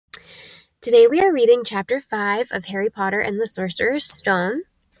Today we are reading Chapter 5 of Harry Potter and the Sorcerer's Stone.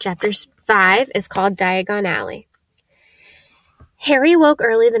 Chapter 5 is called Diagon Alley. Harry woke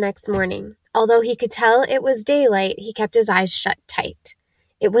early the next morning. Although he could tell it was daylight, he kept his eyes shut tight.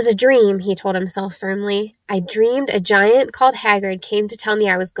 It was a dream, he told himself firmly. I dreamed a giant called Hagrid came to tell me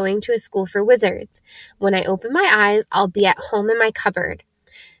I was going to a school for wizards. When I open my eyes, I'll be at home in my cupboard.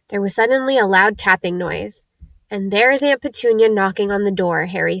 There was suddenly a loud tapping noise. And there's Aunt Petunia knocking on the door,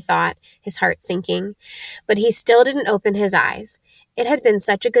 Harry thought, his heart sinking. But he still didn't open his eyes. It had been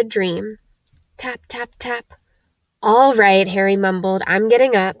such a good dream. Tap, tap, tap. All right, Harry mumbled. I'm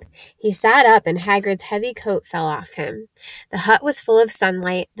getting up. He sat up and Hagrid's heavy coat fell off him. The hut was full of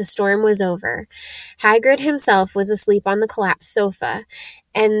sunlight. The storm was over. Hagrid himself was asleep on the collapsed sofa,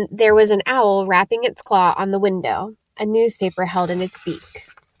 and there was an owl rapping its claw on the window, a newspaper held in its beak.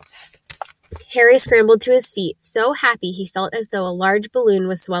 Harry scrambled to his feet, so happy he felt as though a large balloon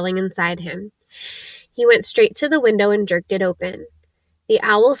was swelling inside him. He went straight to the window and jerked it open. The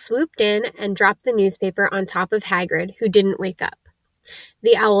owl swooped in and dropped the newspaper on top of Hagrid, who didn't wake up.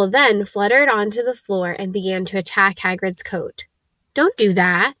 The owl then fluttered onto the floor and began to attack Hagrid's coat. Don't do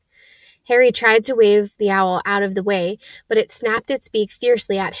that! Harry tried to wave the owl out of the way, but it snapped its beak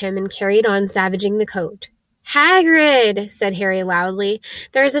fiercely at him and carried on savaging the coat. Hagrid, said Harry loudly,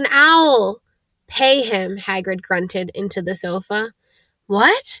 there's an owl. Pay him, Hagrid grunted into the sofa.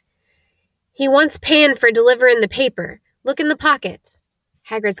 What? He wants paying for delivering the paper. Look in the pockets.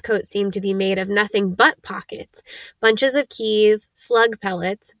 Hagrid's coat seemed to be made of nothing but pockets. Bunches of keys, slug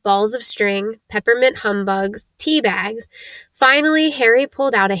pellets, balls of string, peppermint humbugs, tea bags. Finally, Harry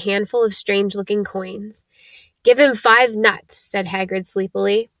pulled out a handful of strange-looking coins. Give him 5 nuts, said Hagrid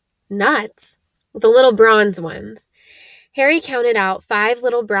sleepily. Nuts? The little bronze ones. Harry counted out 5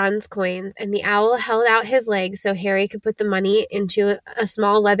 little bronze coins, and the owl held out his leg so Harry could put the money into a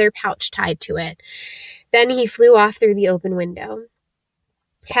small leather pouch tied to it. Then he flew off through the open window.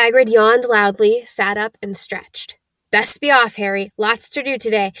 Hagrid yawned loudly, sat up, and stretched. Best be off, Harry. Lots to do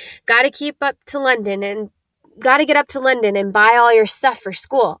today. Gotta get up to London and buy all your stuff for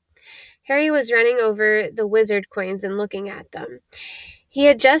school. Harry was running over the wizard coins and looking at them. He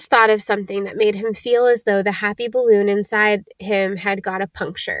had just thought of something that made him feel as though the happy balloon inside him had got a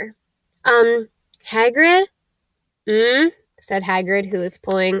puncture. Hagrid? Said Hagrid, who was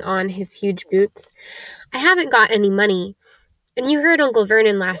pulling on his huge boots. I haven't got any money. And you heard Uncle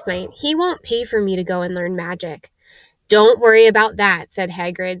Vernon last night. He won't pay for me to go and learn magic. Don't worry about that, said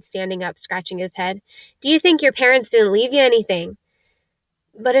Hagrid, standing up, scratching his head. Do you think your parents didn't leave you anything?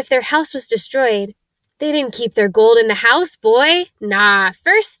 But if their house was destroyed, they didn't keep their gold in the house, boy. Nah,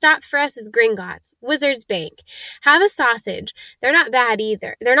 first stop for us is Gringotts, Wizard's Bank. Have a sausage. They're not bad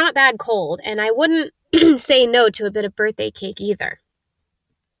either. They're not bad cold, and I wouldn't say no to a bit of birthday cake either.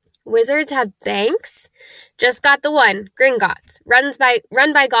 Wizards have banks? Just got the one, Gringotts,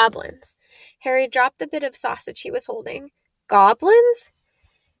 run by goblins. Harry dropped the bit of sausage he was holding. Goblins?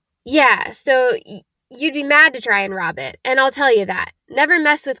 Yeah, so you'd be mad to try and rob it, and I'll tell you that. Never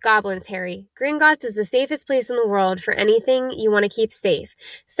mess with goblins, Harry. Gringotts is the safest place in the world for anything you want to keep safe,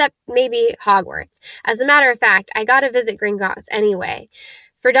 except maybe Hogwarts. As a matter of fact, I gotta visit Gringotts anyway,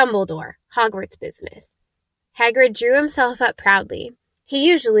 for Dumbledore, Hogwarts business. Hagrid drew himself up proudly. He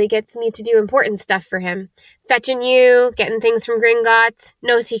usually gets me to do important stuff for him. Fetching you, getting things from Gringotts.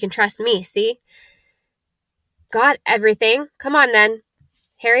 Knows he can trust me, see? Got everything. Come on, then.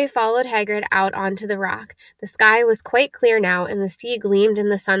 Harry followed Hagrid out onto the rock. The sky was quite clear now, and the sea gleamed in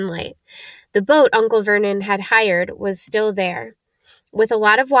the sunlight. The boat Uncle Vernon had hired was still there, with a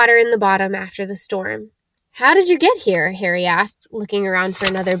lot of water in the bottom after the storm. How did you get here? Harry asked, looking around for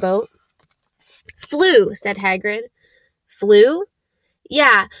another boat. Flew, said Hagrid. Flew?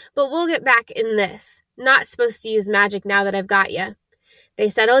 Yeah, but we'll get back in this. Not supposed to use magic now that I've got you. They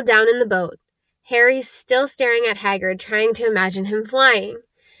settled down in the boat. Harry still staring at Hagrid, trying to imagine him flying.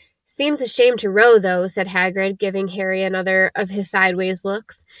 Seems a shame to row, though, said Hagrid, giving Harry another of his sideways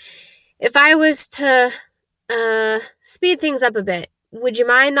looks. If I was to, speed things up a bit, would you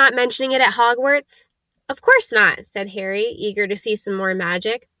mind not mentioning it at Hogwarts? Of course not, said Harry, eager to see some more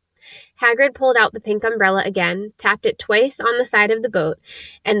magic. Hagrid pulled out the pink umbrella again, tapped it twice on the side of the boat,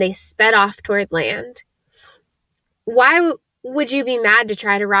 and they sped off toward land. Why would you be mad to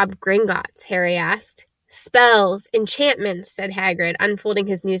try to rob Gringotts? Harry asked. Spells, enchantments, said Hagrid, unfolding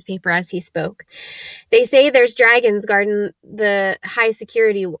his newspaper as he spoke. They say there's dragons guarding the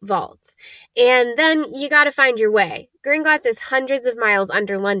high-security vaults. And then you gotta find your way. Gringotts is hundreds of miles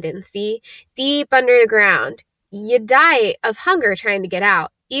under London, see? Deep under the ground. You'd die of hunger trying to get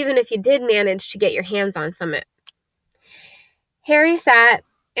out, even if you did manage to get your hands on some. Harry sat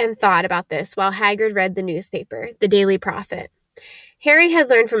and thought about this while Hagrid read the newspaper, the Daily Prophet. Harry had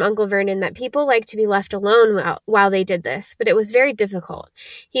learned from Uncle Vernon that people liked to be left alone while they did this, but it was very difficult.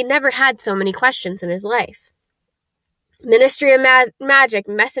 He'd never had so many questions in his life. "Ministry of Magic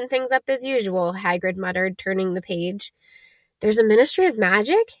messing things up as usual," Hagrid muttered, turning the page. "There's a Ministry of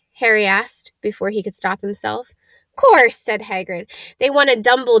Magic?" Harry asked, before he could stop himself. "Course," said Hagrid. "They wanted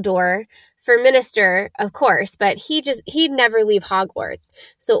Dumbledore for minister, of course, but he'd never leave Hogwarts.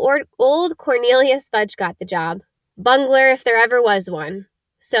 So old Cornelius Fudge got the job. Bungler if there ever was one.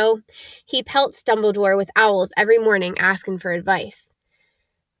 So he pelts Dumbledore with owls every morning asking for advice."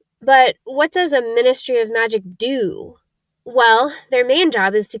 "But what does a Ministry of Magic do?" "Well, their main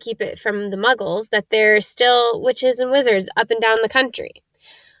job is to keep it from the Muggles that there's still witches and wizards up and down the country."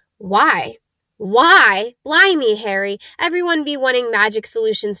 "Why?" "Why? Blimey, Harry. Everyone be wanting magic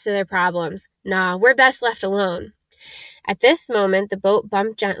solutions to their problems. Nah, we're best left alone." At this moment, the boat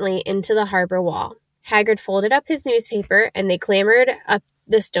bumped gently into the harbor wall. Hagrid folded up his newspaper, and they clambered up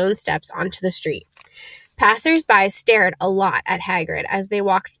the stone steps onto the street. Passers-by stared a lot at Hagrid as they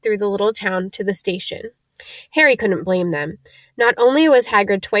walked through the little town to the station. Harry couldn't blame them. Not only was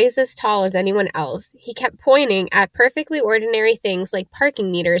Hagrid twice as tall as anyone else, he kept pointing at perfectly ordinary things like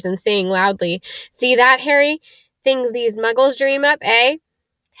parking meters and saying loudly, "See that, Harry? Things these Muggles dream up, eh?"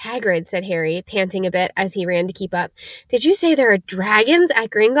 "Hagrid," said Harry, panting a bit as he ran to keep up, "did you say there are dragons at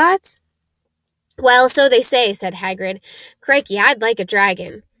Gringotts?" "Well, so they say," said Hagrid. "Crikey, I'd like a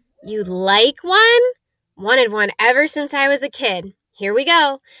dragon." "You'd like one?" "Wanted one ever since I was a kid. Here we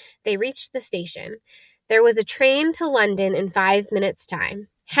go." They reached the station. There was a train to London in 5 minutes' time.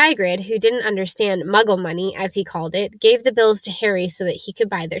 Hagrid, who didn't understand Muggle money, as he called it, gave the bills to Harry so that he could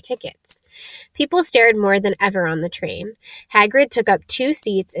buy their tickets. People stared more than ever on the train. Hagrid took up 2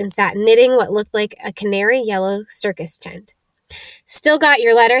 seats and sat knitting what looked like a canary yellow circus tent. "Still got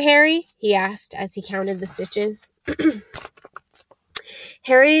your letter, Harry?" he asked as he counted the stitches.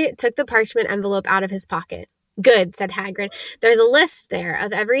 Harry took the parchment envelope out of his pocket. "Good," said Hagrid. "There's a list there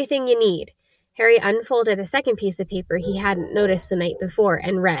of everything you need." Harry unfolded a second piece of paper he hadn't noticed the night before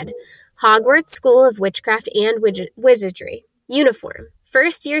and read, "Hogwarts School of Witchcraft and Wizardry. Uniform.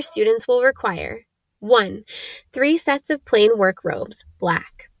 First-year students will require 1. 3 sets of plain work robes,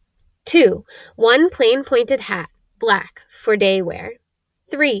 black. 2. 1 plain pointed hat, black, for day wear.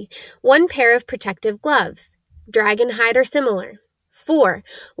 3. 1 pair of protective gloves, dragon hide or similar. 4.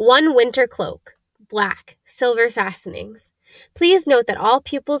 1 winter cloak, black, silver fastenings. Please note that all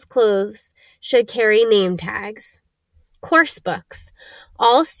pupils' clothes should carry name tags. Course books.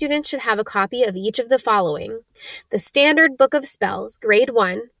 All students should have a copy of each of the following: The Standard Book of Spells, Grade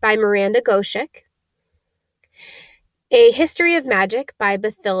 1, by Miranda Goshek. A History of Magic by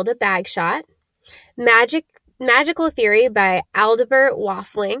Bathilda Bagshot. Magical Theory by Aldebert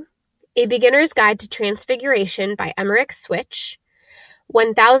Waffling. A Beginner's Guide to Transfiguration by Emmerich Switch.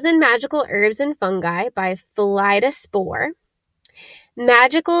 1000 Magical Herbs and Fungi by Philida Spore.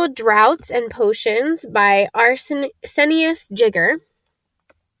 Magical Draughts and Potions by Arsenius Jigger.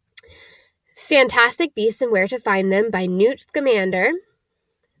 Fantastic Beasts and Where to Find Them by Newt Scamander.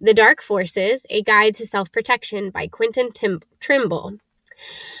 The Dark Forces, A Guide to Self-Protection by Quentin Trimble.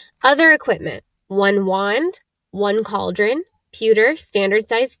 Other equipment: 1 wand, 1 cauldron, pewter, standard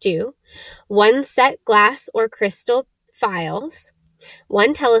size 2, 1 set glass or crystal phials,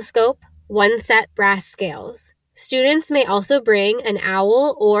 1 telescope, 1 set brass scales. Students may also bring an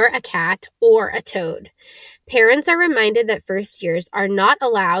owl or a cat or a toad. Parents are reminded that first years are not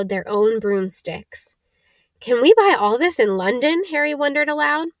allowed their own broomsticks. "Can we buy all this in London?" Harry wondered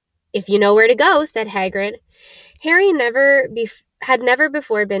aloud. "If you know where to go," said Hagrid. Harry had never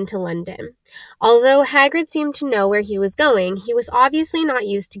before been to London. Although Hagrid seemed to know where he was going, he was obviously not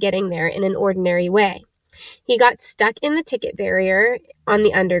used to getting there in an ordinary way. He got stuck in the ticket barrier on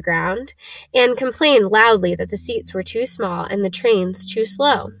the Underground and complained loudly that the seats were too small and the trains too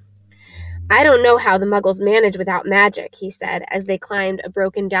slow. "I don't know how the Muggles manage without magic," he said, as they climbed a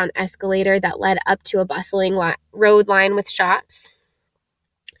broken-down escalator that led up to a bustling road lined with shops.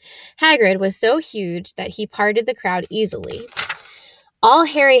 Hagrid was so huge that he parted the crowd easily. All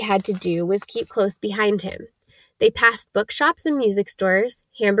Harry had to do was keep close behind him. They passed bookshops and music stores,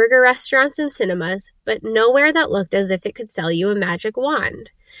 hamburger restaurants and cinemas, but nowhere that looked as if it could sell you a magic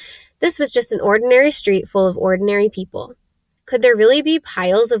wand. This was just an ordinary street full of ordinary people. Could there really be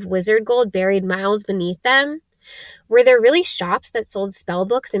piles of wizard gold buried miles beneath them? Were there really shops that sold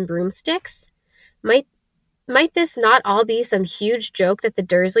spellbooks and broomsticks? Might this not all be some huge joke that the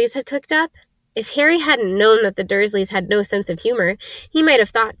Dursleys had cooked up? If Harry hadn't known that the Dursleys had no sense of humor, he might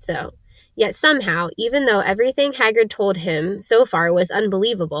have thought so. Yet somehow, even though everything Hagrid told him so far was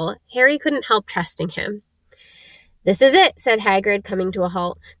unbelievable, Harry couldn't help trusting him. "This is it," said Hagrid, coming to a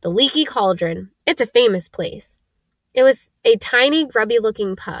halt. "The Leaky Cauldron. It's a famous place." It was a tiny,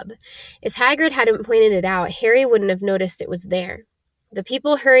 grubby-looking pub. If Hagrid hadn't pointed it out, Harry wouldn't have noticed it was there. The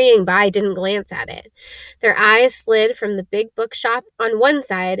people hurrying by didn't glance at it. Their eyes slid from the big bookshop on one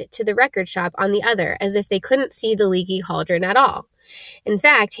side to the record shop on the other, as if they couldn't see the Leaky Cauldron at all. In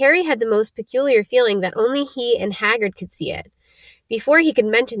fact, Harry had the most peculiar feeling that only he and Hagrid could see it. Before he could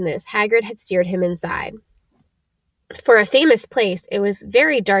mention this, Hagrid had steered him inside. For a famous place, it was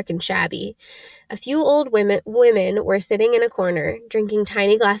very dark and shabby. A few old women were sitting in a corner, drinking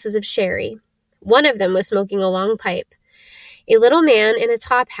tiny glasses of sherry. One of them was smoking a long pipe. A little man in a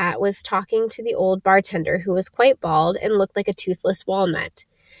top hat was talking to the old bartender, who was quite bald and looked like a toothless walnut.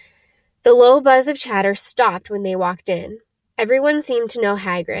 The low buzz of chatter stopped when they walked in. Everyone seemed to know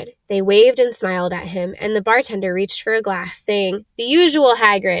Hagrid. They waved and smiled at him, and the bartender reached for a glass, saying, "The usual,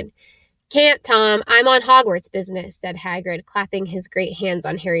 Hagrid." "Can't, Tom. I'm on Hogwarts business," said Hagrid, clapping his great hands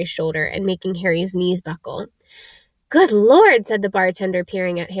on Harry's shoulder and making Harry's knees buckle. "Good Lord," said the bartender,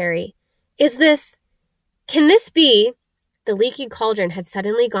 peering at Harry. Can this be?" The Leaky Cauldron had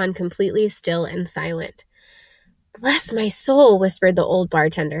suddenly gone completely still and silent. "Bless my soul," whispered the old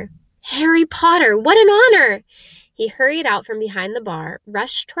bartender. "Harry Potter, what an honor!" He hurried out from behind the bar,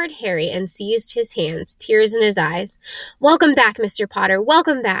 rushed toward Harry, and seized his hands, tears in his eyes. "Welcome back, Mr. Potter,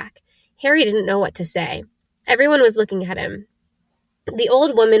 welcome back." Harry didn't know what to say. Everyone was looking at him. The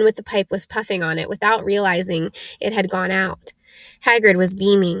old woman with the pipe was puffing on it without realizing it had gone out. Hagrid was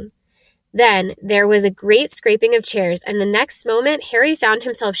beaming. Then there was a great scraping of chairs, and the next moment Harry found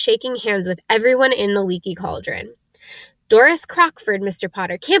himself shaking hands with everyone in the Leaky Cauldron. "Doris Crockford, Mr.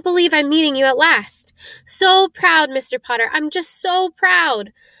 Potter. Can't believe I'm meeting you at last." "So proud, Mr. Potter. I'm just so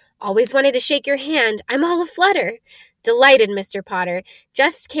proud." "Always wanted to shake your hand. I'm all aflutter." "Delighted, Mr. Potter.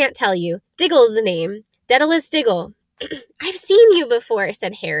 Just can't tell you. Diggle's the name. Daedalus Diggle." "I've seen you before,"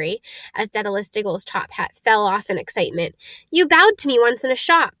 said Harry, as Daedalus Diggle's top hat fell off in excitement. "You bowed to me once in a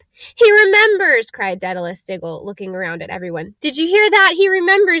shop." "He remembers!" cried Daedalus Diggle, looking around at everyone. "Did you hear that? He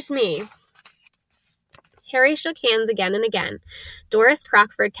remembers me." Harry shook hands again and again. Doris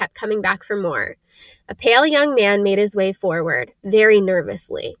Crockford kept coming back for more. A pale young man made his way forward, very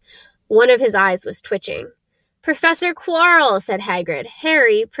nervously. One of his eyes was twitching. "Professor Quirrell," said Hagrid.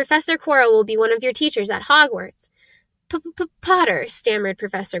 "Harry, Professor Quirrell will be one of your teachers at Hogwarts." "Potter," stammered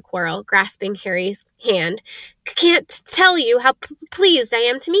Professor Quirrell, grasping Harry's hand. "Can't tell you how pleased I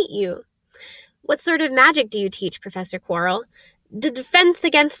am to meet you." "What sort of magic do you teach, Professor Quirrell?" "Defense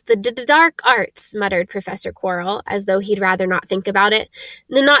against the dark arts," muttered Professor Quirrell, as though he'd rather not think about it.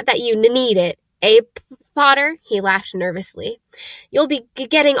 "Not that you need it, eh, Potter?" He laughed nervously. "You'll be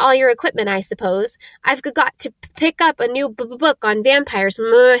getting all your equipment, I suppose. I've got to pick up a new book on vampires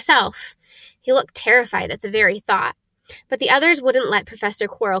myself." He looked terrified at the very thought. But the others wouldn't let Professor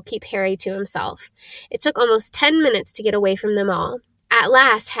Quirrell keep Harry to himself. It took almost 10 minutes to get away from them all. At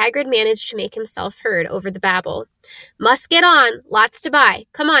last, Hagrid managed to make himself heard over the babble. "Must get on. Lots to buy.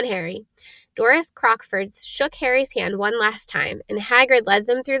 Come on, Harry." Doris Crockford shook Harry's hand one last time, and Hagrid led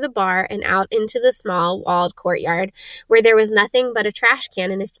them through the bar and out into the small, walled courtyard, where there was nothing but a trash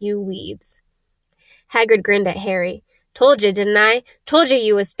can and a few weeds. Hagrid grinned at Harry. "Told you, didn't I? Told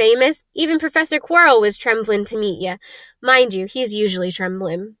you was famous. Even Professor Quirrell was tremblin' to meet you. Mind you, he's usually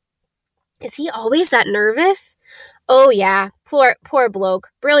tremblin'." "Is he always that nervous?" "Oh, yeah. Poor bloke.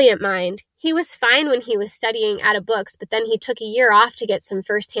 Brilliant mind. He was fine when he was studying out of books, but then he took a year off to get some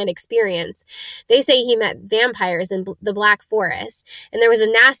first-hand experience. They say he met vampires in the Black Forest, and there was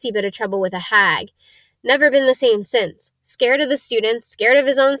a nasty bit of trouble with a hag. Never been the same since. Scared of the students, scared of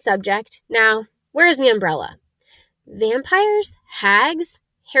his own subject. Now, where's me umbrella?" "Vampires? Hags?"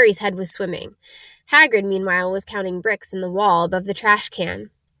 Harry's head was swimming. Hagrid, meanwhile, was counting bricks in the wall above the trash can.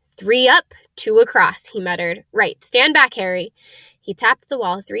 "3 up, 2 across," he muttered. "Right, stand back, Harry." He tapped the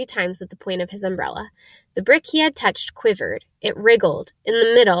wall 3 times with the point of his umbrella. The brick he had touched quivered. It wriggled. In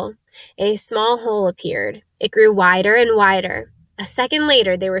the middle, a small hole appeared. It grew wider and wider. A second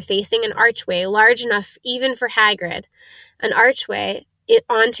later, they were facing an archway large enough even for Hagrid. An archway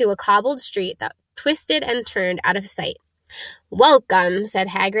onto a cobbled street that twisted and turned out of sight. "Welcome," said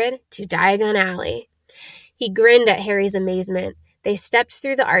Hagrid, "to Diagon Alley." He grinned at Harry's amazement. They stepped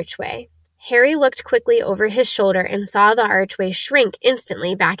through the archway. Harry looked quickly over his shoulder and saw the archway shrink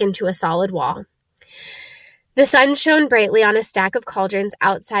instantly back into a solid wall. The sun shone brightly on a stack of cauldrons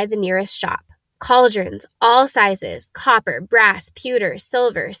outside the nearest shop. Cauldrons, all sizes, copper, brass, pewter,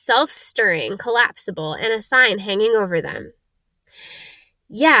 silver, self-stirring, collapsible, and a sign hanging over them.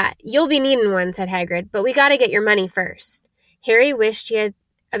 Yeah, you'll be needing one, said Hagrid, but we gotta get your money first. Harry wished he had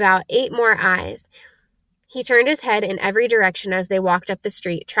about 8 more eyes. He turned his head in every direction as they walked up the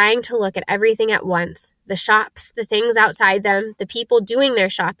street, trying to look at everything at once. The shops, the things outside them, the people doing their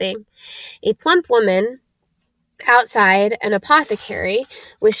shopping. A plump woman outside, an apothecary,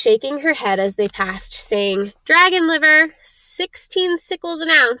 was shaking her head as they passed, saying, "Dragon liver, 16 sickles an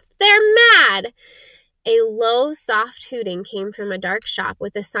ounce. They're mad!" A low, soft hooting came from a dark shop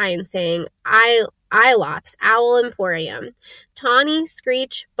with a sign saying, "Ilops, Owl Emporium, Tawny,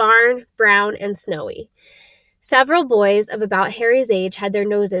 Screech, Barn, Brown, and Snowy." Several boys of about Harry's age had their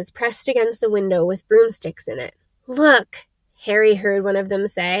noses pressed against a window with broomsticks in it. "Look," Harry heard one of them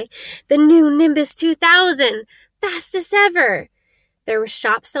say, "the new Nimbus 2000! Fastest ever!" There were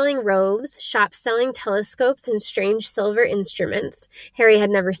shops selling robes, shops selling telescopes and strange silver instruments Harry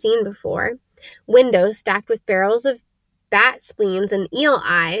had never seen before, windows stacked with barrels of bat spleens and eel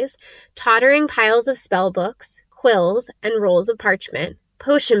eyes, tottering piles of spell books, quills, and rolls of parchment,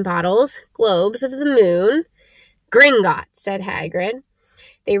 potion bottles, globes of the moon. "Gringotts," said Hagrid.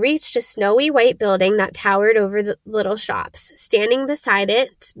 They reached a snowy white building that towered over the little shops. Standing beside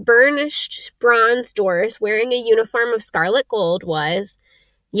its burnished bronze doors, wearing a uniform of scarlet gold, was...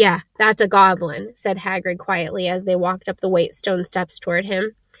 "Yeah, that's a goblin," said Hagrid quietly as they walked up the white stone steps toward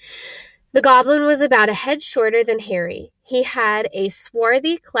him. The goblin was about a head shorter than Harry. He had a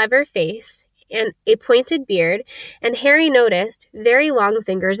swarthy, clever face and a pointed beard, and Harry noticed very long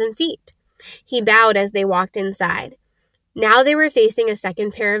fingers and feet. He bowed as they walked inside. Now they were facing a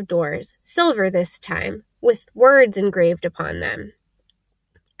second pair of doors, silver this time, with words engraved upon them.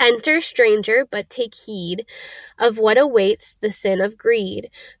 "Enter, stranger, but take heed of what awaits the sin of greed.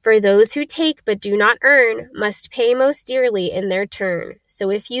 For those who take but do not earn must pay most dearly in their turn. So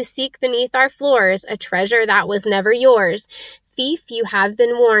if you seek beneath our floors a treasure that was never yours, thief, you have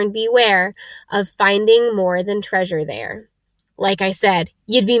been warned, beware of finding more than treasure there." "Like I said,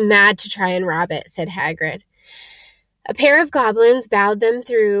 you'd be mad to try and rob it," said Hagrid. A pair of goblins bowed them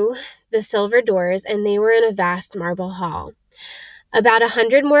through the silver doors, and they were in a vast marble hall. About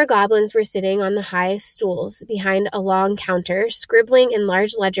 100 more goblins were sitting on the high stools behind a long counter, scribbling in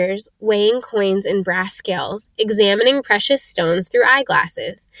large ledgers, weighing coins in brass scales, examining precious stones through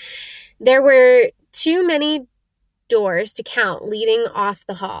eyeglasses. There were too many doors to count leading off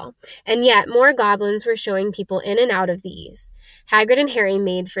the hall, and yet more goblins were showing people in and out of these. Hagrid and Harry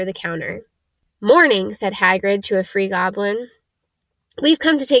made for the counter. "Morning," said Hagrid to a free goblin. "We've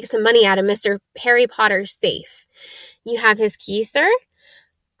come to take some money out of Mr. Harry Potter's safe." "You have his key, sir?"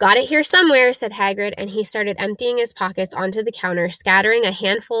 "Got it here somewhere," said Hagrid, and he started emptying his pockets onto the counter, scattering a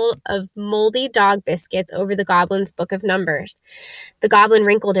handful of moldy dog biscuits over the goblin's book of numbers. The goblin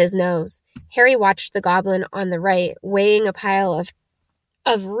wrinkled his nose. Harry watched the goblin on the right, weighing a pile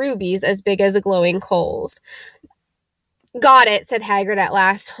of rubies as big as glowing coals. "Got it," said Hagrid at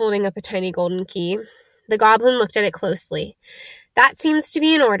last, holding up a tiny golden key. The goblin looked at it closely. "That seems to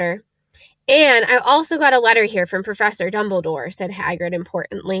be in order. And I also got a letter here from Professor Dumbledore," said Hagrid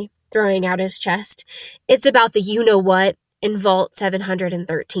importantly, throwing out his chest. "It's about the you-know-what in Vault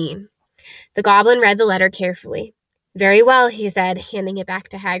 713. The goblin read the letter carefully. "Very well," he said, handing it back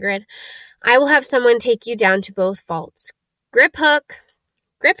to Hagrid. "I will have someone take you down to both vaults. Griphook."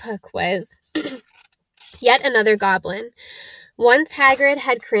 Griphook was yet another goblin. Once Hagrid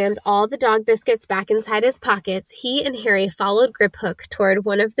had crammed all the dog biscuits back inside his pockets, he and Harry followed Griphook toward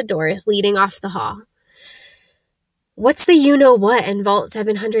one of the doors leading off the hall. "What's the you-know-what in Vault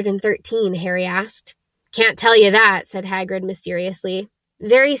 713, Harry asked. "Can't tell you that," said Hagrid mysteriously.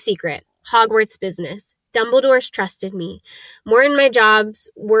 "Very secret. Hogwarts business. Dumbledore's trusted me. More'n my job's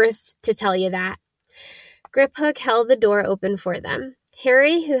worth to tell you that." Griphook held the door open for them.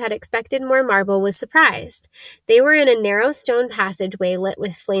 Harry, who had expected more marble, was surprised. They were in a narrow stone passageway lit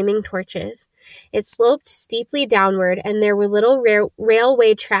with flaming torches. It sloped steeply downward, and there were little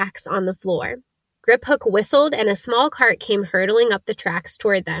railway tracks on the floor. Griphook whistled, and a small cart came hurtling up the tracks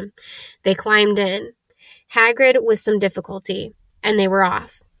toward them. They climbed in. Hagrid with some difficulty, and they were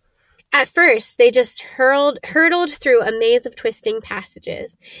off. At first, they just hurtled through a maze of twisting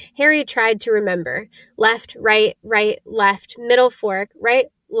passages. Harry tried to remember. Left, right, left, middle fork, right,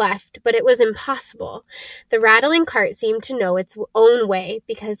 left, but it was impossible. The rattling cart seemed to know its own way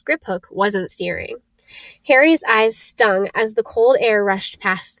because Griphook wasn't steering. Harry's eyes stung as the cold air rushed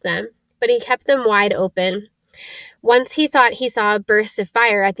past them, but he kept them wide open. Once he thought he saw a burst of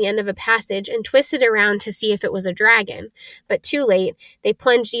fire at the end of a passage and twisted around to see if it was a dragon. But too late, they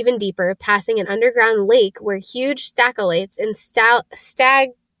plunged even deeper, passing an underground lake where huge stalactites and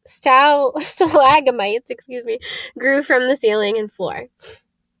stalagmites, grew from the ceiling and floor.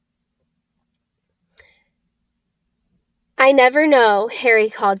 "I never know," Harry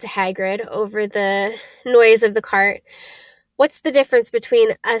called to Hagrid over the noise of the cart. "What's the difference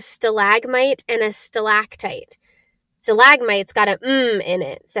between a stalagmite and a stalactite?" "Stalagmite's got a in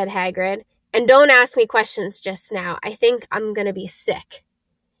it," said Hagrid. "And don't ask me questions just now. I think I'm going to be sick."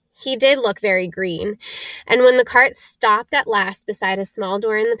 He did look very green, and when the cart stopped at last beside a small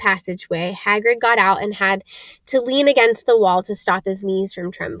door in the passageway, Hagrid got out and had to lean against the wall to stop his knees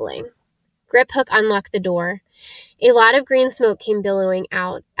from trembling. Griphook unlocked the door. A lot of green smoke came billowing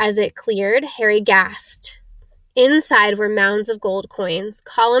out. As it cleared, Harry gasped. Inside were mounds of gold coins,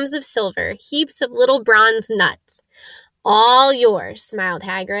 columns of silver, heaps of little bronze nuts. "All yours," smiled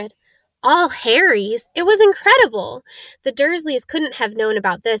Hagrid. "All Harry's? It was incredible. The Dursleys couldn't have known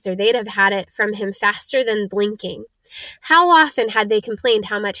about this, or they'd have had it from him faster than blinking. How often had they complained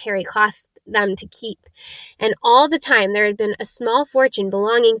how much Harry cost them to keep? And all the time there had been a small fortune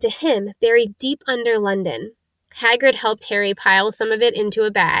belonging to him buried deep under London." Hagrid helped Harry pile some of it into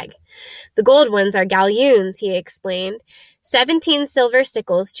a bag. "The gold ones are galleons," he explained. 17 silver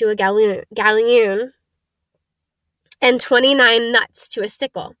sickles to a galleon, and 29 nuts to a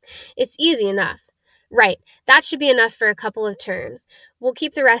sickle. It's easy enough." "Right, that should be enough for a couple of terms. We'll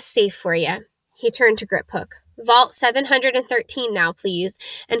keep the rest safe for you." He turned to Griphook. "Vault 713 now, please,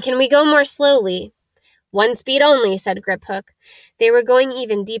 and can we go more slowly?" "One speed only," said Griphook. They were going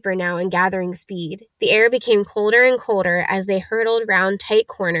even deeper now and gathering speed. The air became colder and colder as they hurtled round tight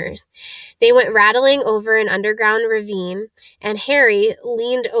corners. They went rattling over an underground ravine, and Harry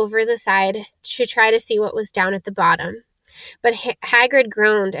leaned over the side to try to see what was down at the bottom. But Hagrid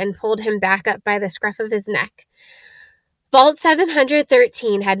groaned and pulled him back up by the scruff of his neck. Vault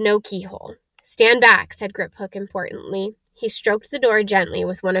 713 had no keyhole. "Stand back," said Griphook importantly. He stroked the door gently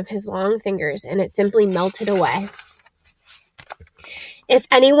with one of his long fingers, and it simply melted away. "If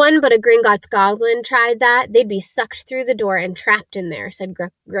anyone but a Gringotts goblin tried that, they'd be sucked through the door and trapped in there," said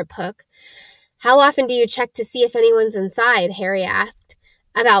Griphook. "How often do you check to see if anyone's inside?" Harry asked.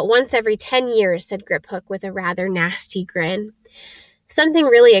 "About once every 10 years, said Griphook with a rather nasty grin. Something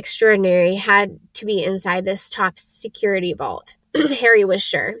really extraordinary had to be inside this top security vault. Harry was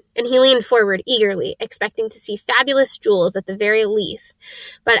sure, and he leaned forward eagerly, expecting to see fabulous jewels at the very least.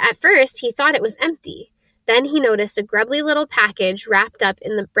 But at first he thought it was empty. Then he noticed a grubby little package wrapped up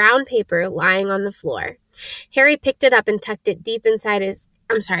in the brown paper lying on the floor. Hagrid picked it up and tucked it deep inside his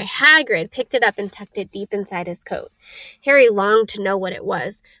coat. Harry longed to know what it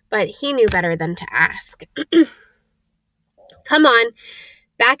was, but he knew better than to ask. "Come on,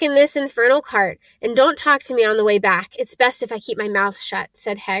 back in this infernal cart, and don't talk to me on the way back. It's best if I keep my mouth shut,"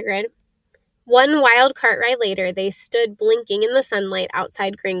 said Hagrid. One wild cart ride later, they stood blinking in the sunlight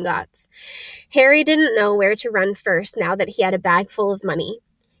outside Gringotts. Harry didn't know where to run first now that he had a bag full of money.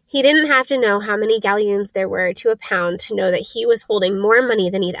 He didn't have to know how many galleons there were to a pound to know that he was holding more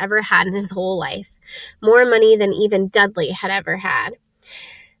money than he'd ever had in his whole life. More money than even Dudley had ever had.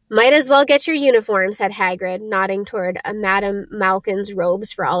 "Might as well get your uniform," said Hagrid, nodding toward Madame Malkin's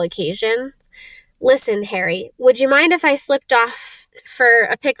robes for all occasions. "Listen, Harry, would you mind if I slipped off for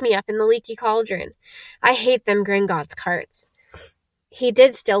a pick-me-up in the leaky cauldron? I hate them Gringotts carts." He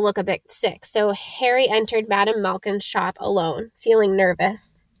did still look a bit sick, so Harry entered Madame Malkin's shop alone, feeling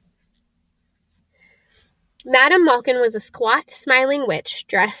nervous. Madame Malkin was a squat, smiling witch,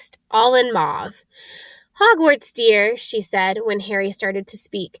 dressed all in mauve. "Hogwarts, dear," she said, when Harry started to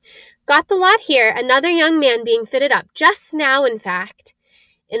speak. "Got the lot here, another young man being fitted up, just now, in fact."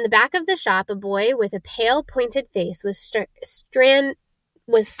 In the back of the shop, a boy with a pale, pointed face was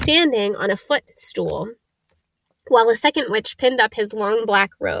standing on a footstool, while a second witch pinned up his long black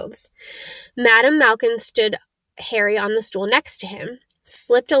robes. Madame Malkin stood Harry on the stool next to him,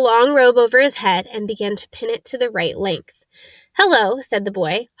 slipped a long robe over his head, and began to pin it to the right length. "Hello," said the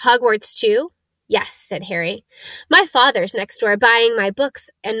boy. "Hogwarts, too?" "Yes," said Harry. "My father's next door buying my books,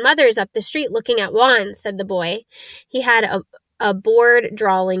 and mother's up the street looking at wands," said the boy. He had a bored,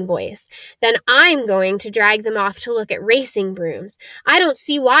 drawling voice. "Then I'm going to drag them off to look at racing brooms. I don't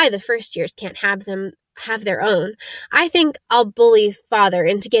see why the first years can't have their own. I think I'll bully father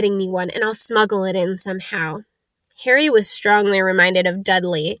into getting me one, and I'll smuggle it in somehow." Harry was strongly reminded of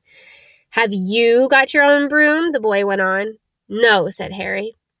Dudley. "Have you got your own broom?" the boy went on. "No," said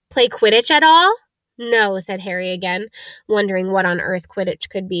Harry. "Play Quidditch at all?" "No," said Harry again, wondering what on earth Quidditch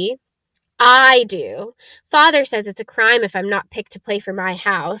could be. "I do. Father says it's a crime if I'm not picked to play for my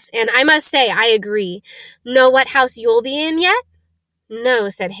house, and I must say I agree. Know what house you'll be in yet?" "No,"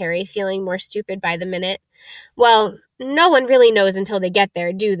 said Harry, feeling more stupid by the minute. "Well, No one really knows until they get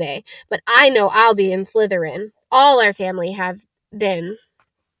there, do they? But I know I'll be in Slytherin. All our family have been.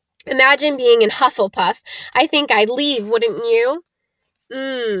 Imagine being in Hufflepuff. I think I'd leave, wouldn't you?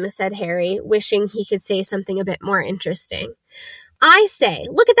 Said Harry, wishing he could say something a bit more interesting. I say,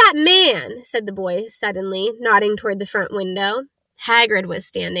 look at that man, said the boy suddenly, nodding toward the front window. Hagrid was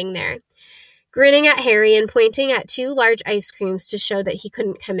standing there, grinning at Harry and pointing at 2 large ice creams to show that he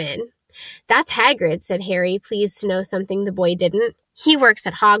couldn't come in. That's Hagrid, said Harry, pleased to know something the boy didn't. He works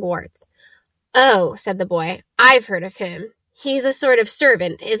at Hogwarts. Oh, said the boy, I've heard of him. He's a sort of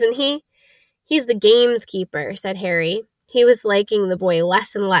servant, isn't he? He's the gameskeeper, said Harry. He was liking the boy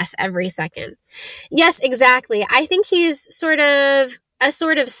less and less every second. Yes, exactly. I think he's a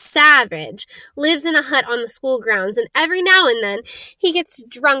sort of savage, lives in a hut on the school grounds, and every now and then he gets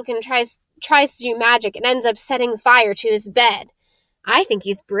drunk and tries to do magic and ends up setting fire to his bed. I think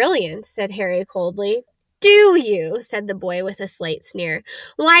he's brilliant, said Harry coldly. Do you? Said the boy with a slight sneer.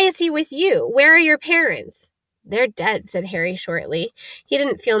 Why is he with you? Where are your parents? They're dead, said Harry shortly. He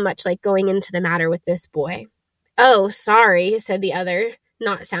didn't feel much like going into the matter with this boy. Oh, sorry, said the other,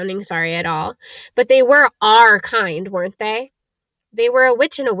 not sounding sorry at all. But they were our kind, weren't they? They were a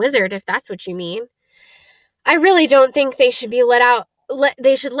witch and a wizard, if that's what you mean. I really don't think they should be let out.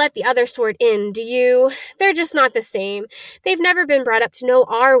 They should let the other sort in, do you? They're just not the same. They've never been brought up to know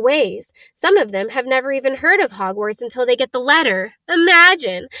our ways. Some of them have never even heard of Hogwarts until they get the letter.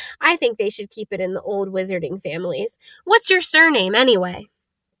 Imagine! I think they should keep it in the old wizarding families. What's your surname, anyway?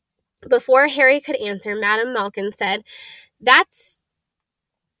 Before Harry could answer, Madame Malkin said, That's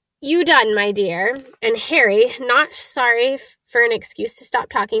you done, my dear. And Harry, not sorry for an excuse to stop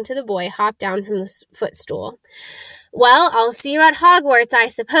talking to the boy, hopped down from the footstool. Well, I'll see you at Hogwarts, I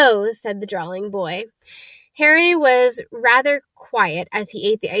suppose, said the drawling boy. Harry was rather quiet as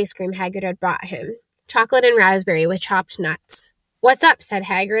he ate the ice cream Hagrid had brought him, chocolate and raspberry with chopped nuts. What's up? Said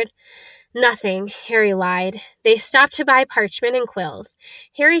Hagrid. Nothing, Harry lied. They stopped to buy parchment and quills.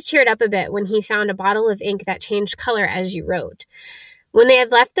 Harry cheered up a bit when he found a bottle of ink that changed color as you wrote. When they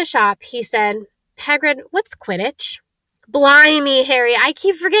had left the shop, he said, Hagrid, what's Quidditch? Blimey, Harry, I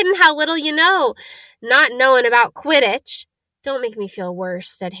keep forgetting how little you know. Not knowing about Quidditch. Don't make me feel worse,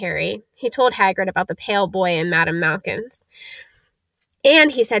 said Harry. He told Hagrid about the pale boy and Madame Malkin's.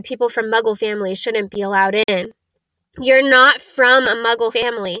 And he said people from Muggle families shouldn't be allowed in. You're not from a Muggle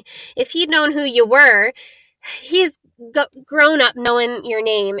family. If he'd known who you were, he's grown up knowing your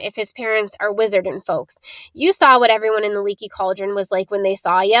name if his parents are wizarding folks. You saw what everyone in the Leaky Cauldron was like when they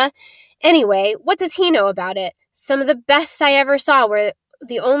saw you. Anyway, what does he know about it? Some of the best I ever saw were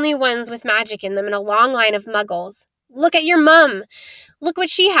the only ones with magic in them in a long line of muggles. Look at your mum. Look what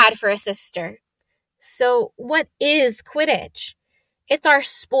she had for a sister. So what is Quidditch? It's our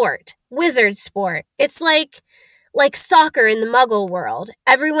sport. Wizard sport. It's like soccer in the Muggle world.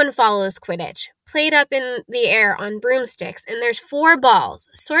 Everyone follows Quidditch. Played up in the air on broomsticks, and there's 4 balls.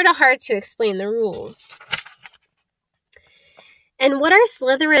 Sort of hard to explain the rules. And what are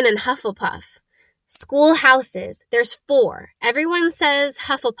Slytherin and Hufflepuff? Schoolhouses. There's 4. Everyone says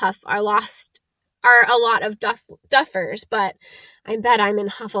Hufflepuff are a lot of duffers, but I bet I'm in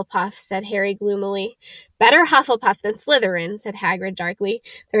Hufflepuff, said Harry gloomily. Better Hufflepuff than Slytherin, said Hagrid darkly.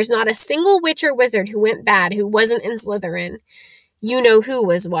 There's not a single witch or wizard who went bad who wasn't in Slytherin. You know who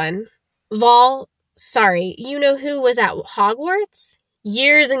was one. You know who was at Hogwarts?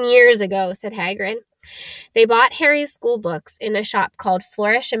 Years and years ago, said Hagrid. They bought Harry's school books in a shop called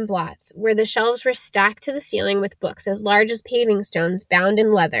Flourish and Blots, where the shelves were stacked to the ceiling with books as large as paving stones bound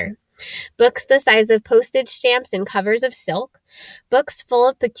in leather. Books the size of postage stamps and covers of silk, books full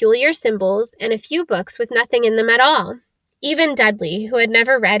of peculiar symbols, and a few books with nothing in them at all. Even Dudley, who had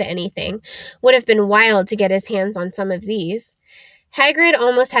never read anything, would have been wild to get his hands on some of these. Hagrid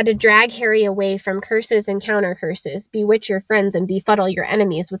almost had to drag Harry away from curses and counter-curses, bewitch your friends and befuddle your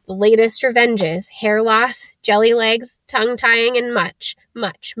enemies with the latest revenges, hair loss, jelly legs, tongue-tying, and much,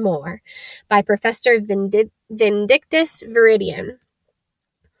 much more, by Professor Vindictus Viridian.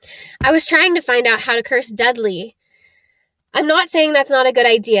 I was trying to find out how to curse Dudley. I'm not saying that's not a good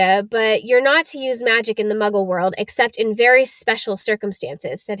idea, but you're not to use magic in the Muggle world except in very special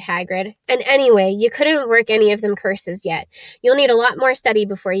circumstances, said Hagrid. And anyway, you couldn't work any of them curses yet. You'll need a lot more study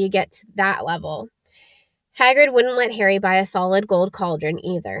before you get to that level. Hagrid wouldn't let Harry buy a solid gold cauldron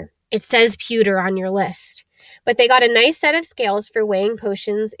either. It says pewter on your list. But they got a nice set of scales for weighing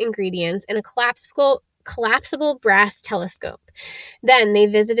potions, ingredients, and a collapsible brass telescope. Then they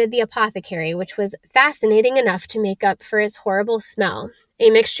visited the apothecary, which was fascinating enough to make up for its horrible smell,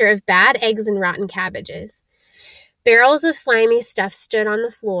 a mixture of bad eggs and rotten cabbages. Barrels of slimy stuff stood on the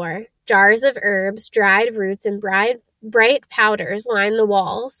floor, jars of herbs, dried roots, and Bright powders lined the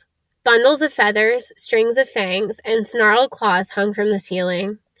walls. Bundles of feathers, strings of fangs, and snarled claws hung from the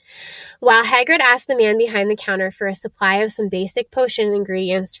ceiling. While Hagrid asked the man behind the counter for a supply of some basic potion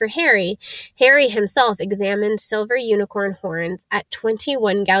ingredients for Harry, Harry himself examined silver unicorn horns at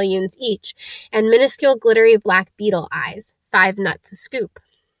 21 galleons each, and minuscule glittery black beetle eyes, 5 nuts a scoop.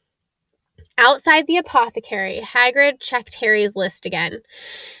 Outside the apothecary, Hagrid checked Harry's list again.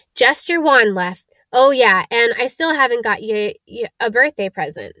 Just your wand left. Oh yeah, and I still haven't got you a birthday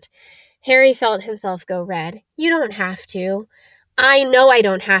present. Harry felt himself go red. You don't have to. I know I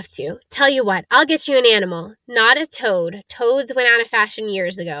don't have to. Tell you what, I'll get you an animal. Not a toad. Toads went out of fashion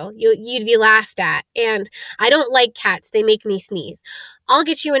years ago. You'd be laughed at. And I don't like cats. They make me sneeze. I'll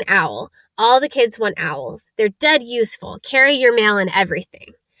get you an owl. All the kids want owls. They're dead useful. Carry your mail and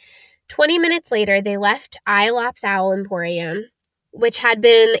everything. 20 minutes later, they left Aelop's Owl Emporium, which had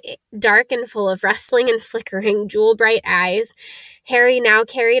been dark and full of rustling and flickering jewel-bright eyes. Harry now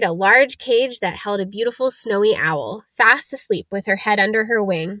carried a large cage that held a beautiful snowy owl, fast asleep with her head under her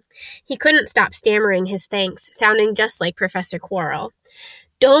wing. He couldn't stop stammering his thanks, sounding just like Professor Quirrell.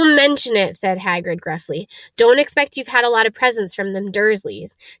 Don't mention it, said Hagrid gruffly. Don't expect you've had a lot of presents from them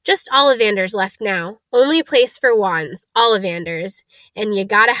Dursleys. Just Ollivanders left now. Only place for wands, Ollivanders. And you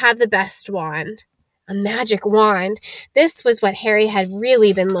gotta have the best wand. A magic wand. This was what Harry had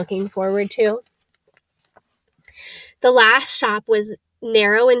really been looking forward to. The last shop was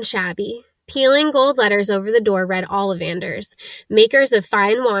narrow and shabby. Peeling gold letters over the door read Ollivanders, makers of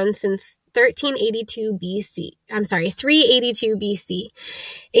fine wands since 382 BC.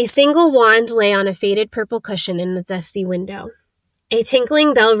 A single wand lay on a faded purple cushion in the dusty window. A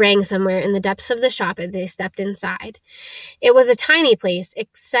tinkling bell rang somewhere in the depths of the shop as they stepped inside. It was a tiny place,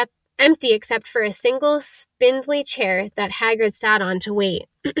 empty except for a single spindly chair that Hagrid sat on to wait.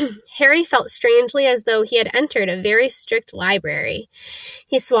 Harry felt strangely as though he had entered a very strict library.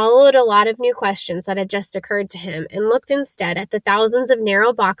 He swallowed a lot of new questions that had just occurred to him and looked instead at the thousands of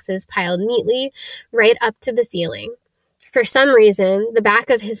narrow boxes piled neatly right up to the ceiling. For some reason, the back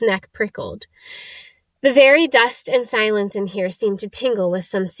of his neck prickled. The very dust and silence in here seemed to tingle with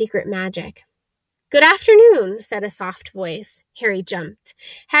some secret magic. Good afternoon, said a soft voice. Harry jumped.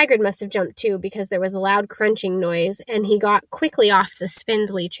 Hagrid must have jumped too, because there was a loud crunching noise, and he got quickly off the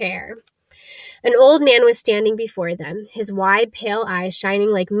spindly chair. An old man was standing before them, his wide, pale eyes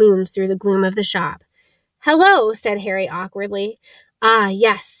shining like moons through the gloom of the shop. Hello, said Harry awkwardly. Ah,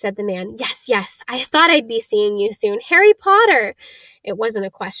 yes, said the man. Yes, I thought I'd be seeing you soon. Harry Potter! It wasn't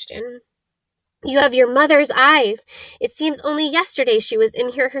a question. You have your mother's eyes. It seems only yesterday she was in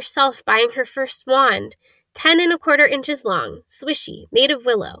here herself buying her first wand. 10 1/4 inches long, swishy, made of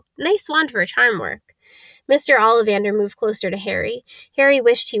willow. Nice wand for charm work. Mr. Ollivander moved closer to Harry. Harry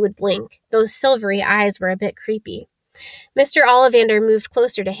wished he would blink. Those silvery eyes were a bit creepy. Mr. Ollivander moved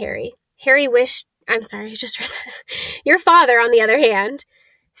closer to Harry. Harry wished... I'm sorry, I just read that. Your father, on the other hand,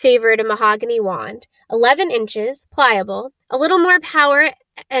 favored a mahogany wand. 11 inches, pliable, a little more power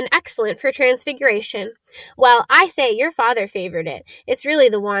and excellent for transfiguration. Well, I say your father favored it. It's really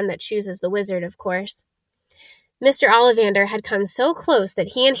the wand that chooses the wizard, of course. Mr. Ollivander had come so close that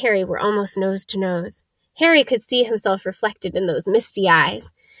he and Harry were almost nose to nose. Harry could see himself reflected in those misty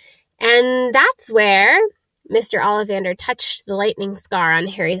eyes. And that's where... Mr. Ollivander touched the lightning scar on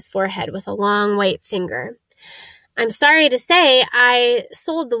Harry's forehead with a long white finger. I'm sorry to say I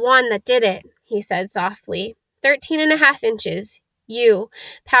sold the wand that did it, he said softly. 13 1/2 inches. You.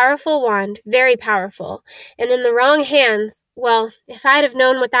 Powerful wand. Very powerful. And in the wrong hands, well, if I'd have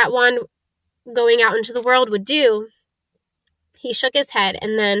known what that wand going out into the world would do... He shook his head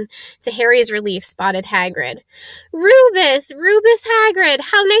and then, to Harry's relief, spotted Hagrid. Rubus Hagrid,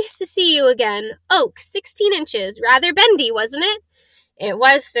 how nice to see you again. Oak, 16 inches, rather bendy, wasn't it? It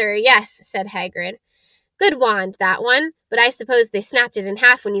was, sir, yes, said Hagrid. Good wand, that one, but I suppose they snapped it in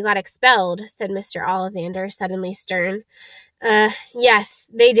half when you got expelled, said Mr. Ollivander, suddenly stern. Yes,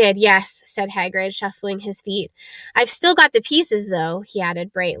 they did, yes, said Hagrid, shuffling his feet. I've still got the pieces, though, he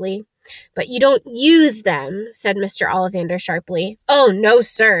added brightly. But you don't use them, said Mr. Ollivander sharply. Oh, no,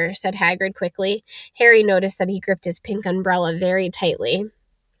 sir, said Hagrid quickly. Harry noticed that he gripped his pink umbrella very tightly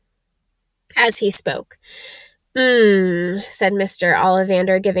as he spoke. Said Mr.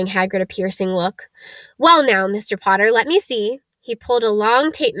 Ollivander, giving Hagrid a piercing look. Well now, Mr. Potter, let me see. He pulled a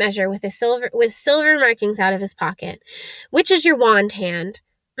long tape measure with silver markings out of his pocket. Which is your wand hand?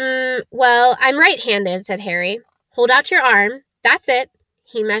 Well, I'm right-handed, said Harry. Hold out your arm. That's it.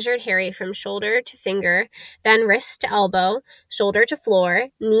 He measured Harry from shoulder to finger, then wrist to elbow, shoulder to floor,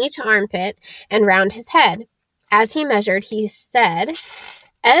 knee to armpit, and round his head. As he measured, he said,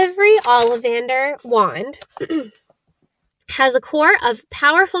 Every Ollivander wand has a core of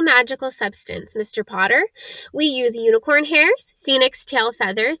powerful magical substance, Mr. Potter. We use unicorn hairs, phoenix tail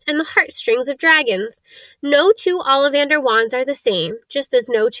feathers, and the heartstrings of dragons. No two Ollivander wands are the same, just as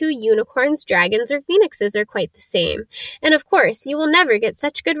no two unicorns, dragons, or phoenixes are quite the same. And of course, you will never get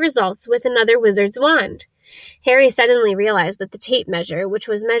such good results with another wizard's wand. Harry suddenly realized that the tape measure, which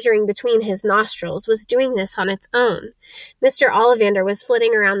was measuring between his nostrils, was doing this on its own. Mr. Ollivander was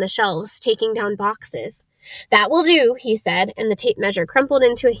flitting around the shelves, taking down boxes. "That will do," he said, and the tape measure crumpled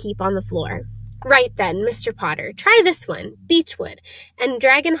into a heap on the floor. "Right then, Mr. Potter, try this one, beechwood, and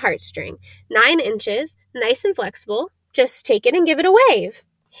dragon heartstring, 9 inches, nice and flexible. Just take it and give it a wave."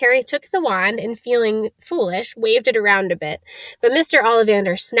 Harry took the wand and, feeling foolish, waved it around a bit, but Mr.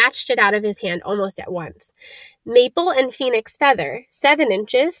 Ollivander snatched it out of his hand almost at once. "Maple and phoenix feather, 7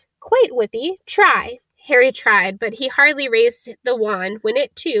 inches, quite whippy, try." Harry tried, but he hardly raised the wand when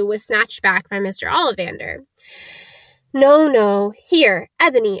it, too, was snatched back by Mr. Ollivander. "No, no, here,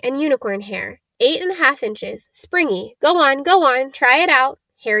 ebony and unicorn hair, 8.5 inches, springy. Go on, try it out."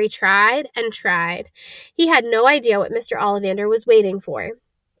 Harry tried and tried. He had no idea what Mr. Ollivander was waiting for.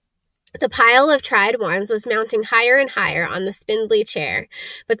 The pile of tried wands was mounting higher and higher on the spindly chair,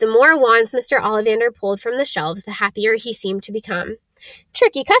 but the more wands Mr. Ollivander pulled from the shelves, the happier he seemed to become.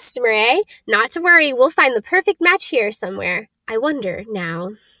 "Tricky customer, eh? Not to worry, we'll find the perfect match here somewhere. I wonder,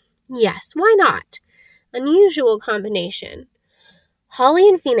 now. Yes, why not? Unusual combination. Holly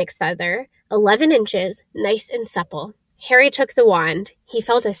and phoenix feather, 11 inches, nice and supple." Harry took the wand. He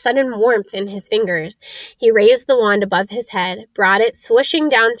felt a sudden warmth in his fingers. He raised the wand above his head, brought it swooshing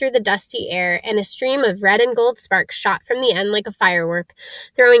down through the dusty air, and a stream of red and gold sparks shot from the end like a firework,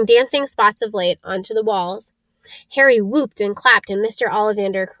 throwing dancing spots of light onto the walls. Harry whooped and clapped, and Mr.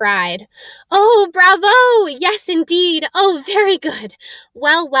 Ollivander cried, "Oh, bravo! Yes, indeed! Oh, very good!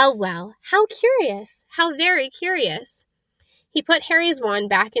 Well, well, well! How curious! How very curious!" He put Harry's wand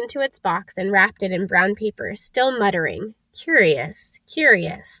back into its box and wrapped it in brown paper, still muttering, "Curious,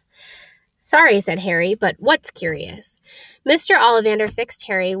 curious." "Sorry," said Harry, "but what's curious?" Mr. Ollivander fixed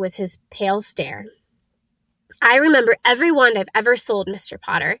Harry with his pale stare. "I remember every wand I've ever sold, Mr.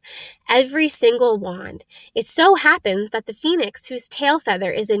 Potter. Every single wand. It so happens that the phoenix whose tail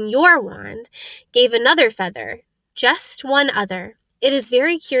feather is in your wand gave another feather, just one other. It is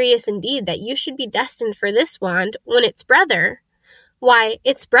very curious indeed that you should be destined for this wand when its brother... Why,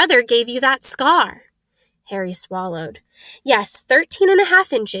 its brother gave you that scar." Harry swallowed. "Yes,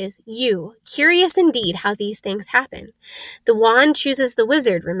 13.5 inches. You. Curious indeed how these things happen. The wand chooses the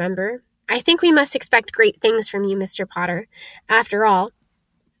wizard, remember. I think we must expect great things from you, Mr. Potter. After all,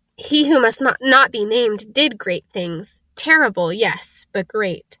 he who must not be named did great things. Terrible, yes, but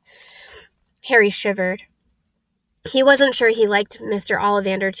great." Harry shivered. He wasn't sure he liked Mr.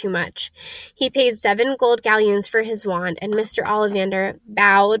 Ollivander too much. He paid 7 gold galleons for his wand, and Mr. Ollivander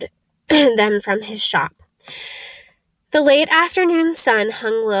bowed them from his shop. The late afternoon sun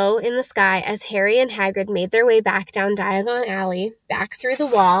hung low in the sky as Harry and Hagrid made their way back down Diagon Alley, back through the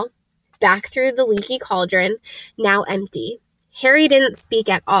wall, back through the leaky cauldron, now empty. Harry didn't speak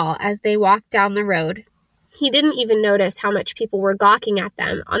at all as they walked down the road. He didn't even notice how much people were gawking at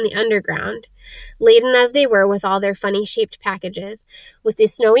them on the underground, laden as they were with all their funny-shaped packages, with the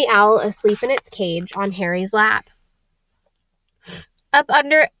snowy owl asleep in its cage on Harry's lap. Up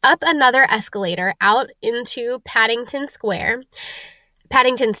another escalator out into Paddington Station.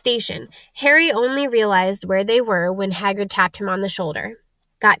 Harry only realized where they were when Hagrid tapped him on the shoulder.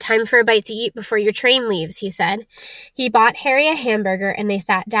 "Got time for a bite to eat before your train leaves," he said. He bought Harry a hamburger, and they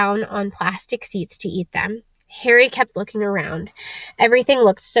sat down on plastic seats to eat them. Harry kept looking around. Everything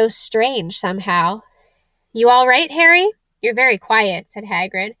looked so strange somehow. "You all right, Harry?" "You're very quiet," said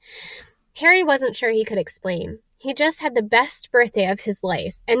Hagrid. Harry wasn't sure he could explain. He just had the best birthday of his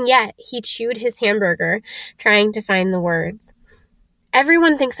life, and yet he chewed his hamburger, trying to find the words.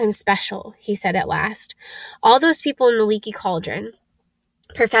 "Everyone thinks I'm special," he said at last. "All those people in the leaky cauldron.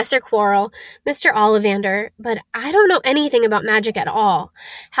 Professor Quirrell, Mr. Ollivander, but I don't know anything about magic at all.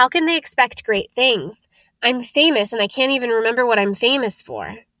 How can they expect great things? I'm famous, and I can't even remember what I'm famous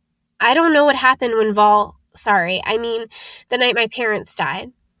for. I don't know what happened when the night my parents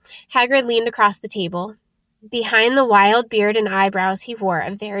died." Hagrid leaned across the table. Behind the wild beard and eyebrows he wore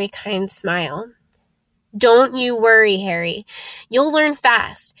a very kind smile. "Don't you worry, Harry. You'll learn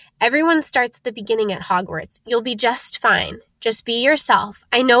fast. Everyone starts at the beginning at Hogwarts. You'll be just fine. Just be yourself.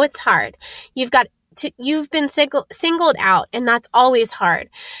 I know it's hard. You've been singled out, and that's always hard.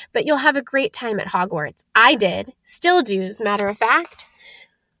 But you'll have a great time at Hogwarts. I did. Still do, as a matter of fact."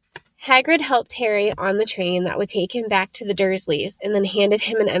 Hagrid helped Harry on the train that would take him back to the Dursleys, and then handed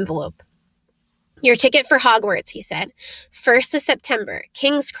him an envelope. "Your ticket for Hogwarts," he said. "1st of September,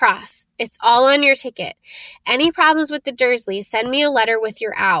 King's Cross. It's all on your ticket. Any problems with the Dursleys, send me a letter with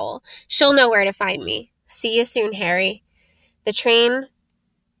your owl. She'll know where to find me. See you soon, Harry." The train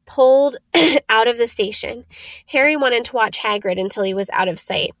pulled out of the station. Harry wanted to watch Hagrid until he was out of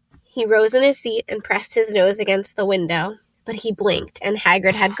sight. He rose in his seat and pressed his nose against the window, but he blinked and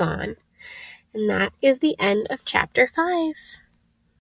Hagrid had gone. And that is the end of chapter 5.